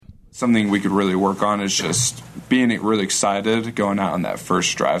something we could really work on is just being really excited going out on that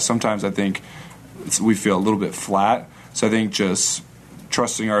first drive. Sometimes I think we feel a little bit flat, so I think just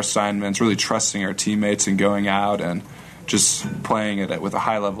trusting our assignments, really trusting our teammates and going out and just playing it with a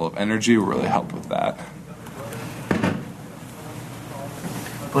high level of energy will really help with that.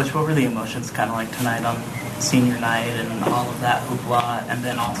 Butch, what were the emotions kind of like tonight on senior night and all of that hoopla, and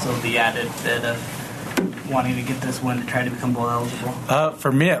then also the added bit of wanting to get this win to try to become bowl eligible?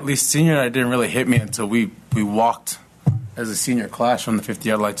 For me, at least, senior night didn't really hit me until we walked as a senior class from the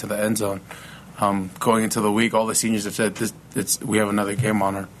 50-yard line to the end zone. Going into the week, all the seniors have said we have another game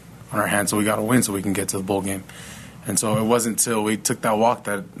on our hands, so we got to win so we can get to the bowl game. And so it wasn't until we took that walk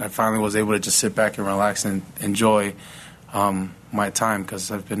that I finally was able to just sit back and relax and enjoy my time,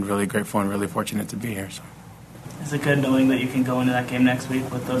 because I've been really grateful and really fortunate to be here. So. Is it good knowing that you can go into that game next week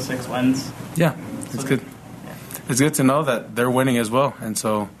with those 6 wins? Yeah, it's good. Yeah. It's good to know that they're winning as well, and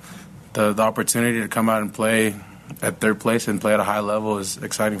so the opportunity to come out and play at third place and play at a high level is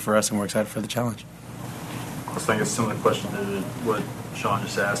exciting for us, and we're excited for the challenge. I was thinking a similar question to what Sean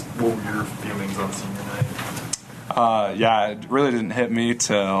just asked. What were your feelings on senior night? Yeah, it really didn't hit me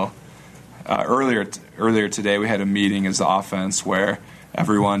till earlier today. We had a meeting as the offense where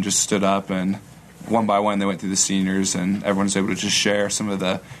everyone just stood up and one by one they went through the seniors, and everyone was able to just share some of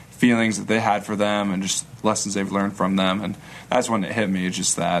the feelings that they had for them and just lessons they've learned from them. And that's when it hit me,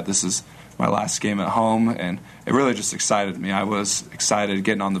 just that this is my last game at home, and it really just excited me. I was excited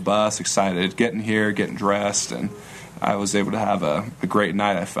getting on the bus, excited getting here, getting dressed, and I was able to have a great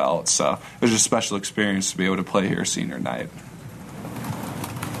night, I felt. So it was just a special experience to be able to play here senior night.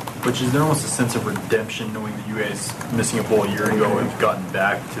 But is there almost a sense of redemption knowing that you guys, missing a bowl a year ago, have gotten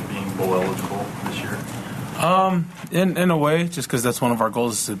back to being bowl eligible this year? In a way, just because that's one of our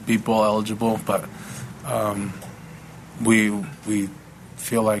goals is to be bowl eligible. But we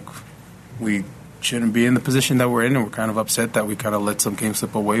feel like we shouldn't be in the position that we're in, and we're kind of upset that we kind of let some games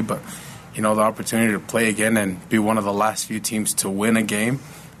slip away. But the opportunity to play again and be one of the last few teams to win a game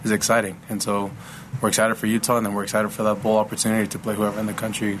is exciting. And so we're excited for Utah, and then we're excited for that bowl opportunity to play whoever in the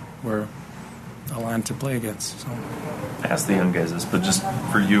country we're aligned to play against. So I asked the young guys this, but just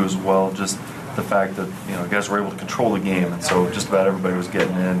for you as well, just the fact that you guys were able to control the game, and so just about everybody was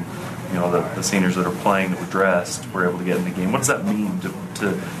getting in. The seniors that are playing that were dressed were able to get in the game. What does that mean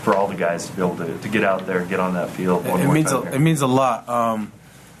for all the guys to be able to get out there and get on that field? It means a lot.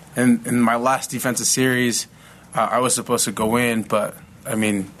 In my last defensive series, I was supposed to go in, but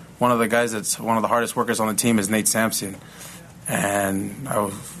one of the guys that's one of the hardest workers on the team is Nate Sampson. And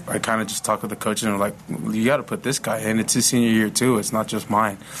I kind of just talked with the coach, and I'm like, you got to put this guy in. It's his senior year, too. It's not just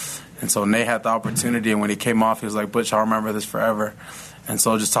mine. And so Nate had the opportunity, and when he came off, he was like, Butch, I'll remember this forever. And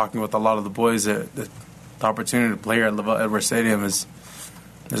so just talking with a lot of the boys, the opportunity to play here at LaVell Edwards Stadium is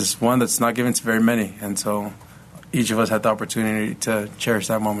one that's not given to very many. And so each of us had the opportunity to cherish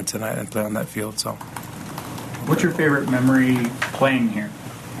that moment tonight and play on that field. So, what's your favorite memory playing here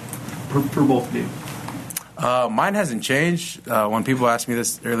for both of you? Mine hasn't changed. When people asked me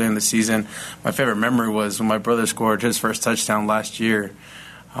this earlier in the season, my favorite memory was when my brother scored his first touchdown last year.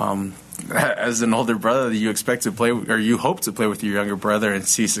 As an older brother, you expect to play, or you hope to play with your younger brother and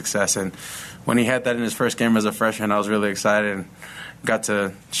see success. And when he had that in his first game as a freshman, I was really excited and got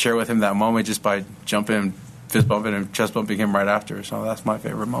to share with him that moment just by jumping, fist bumping, and chest bumping him right after. So that's my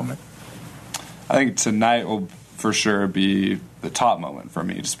favorite moment. I think tonight will for sure be the top moment for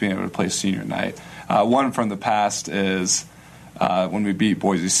me, just being able to play senior night. One from the past is when we beat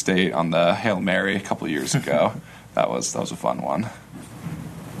Boise State on the Hail Mary a couple of years ago. That was a fun one.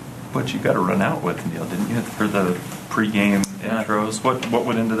 But you got to run out with Neil, didn't you, for the pregame intros? What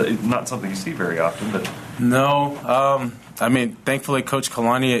went into that? Not something you see very often, but no. Thankfully, Coach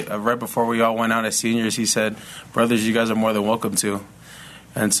Kalani, right before we all went out as seniors, he said, "Brothers, you guys are more than welcome to."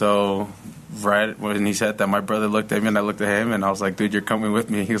 And so, right when he said that, my brother looked at me and I looked at him, and I was like, "Dude, you're coming with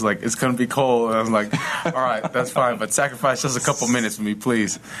me." He was like, "It's gonna be cold." And I was like, "All right, that's fine, but sacrifice just a couple minutes with me,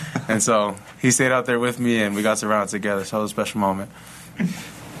 please." And so he stayed out there with me, and we got surrounded together. So it was a special moment.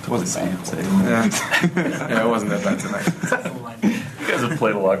 It wasn't bad. Yeah, it wasn't that bad tonight. You guys have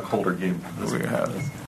played a lot colder games. We have.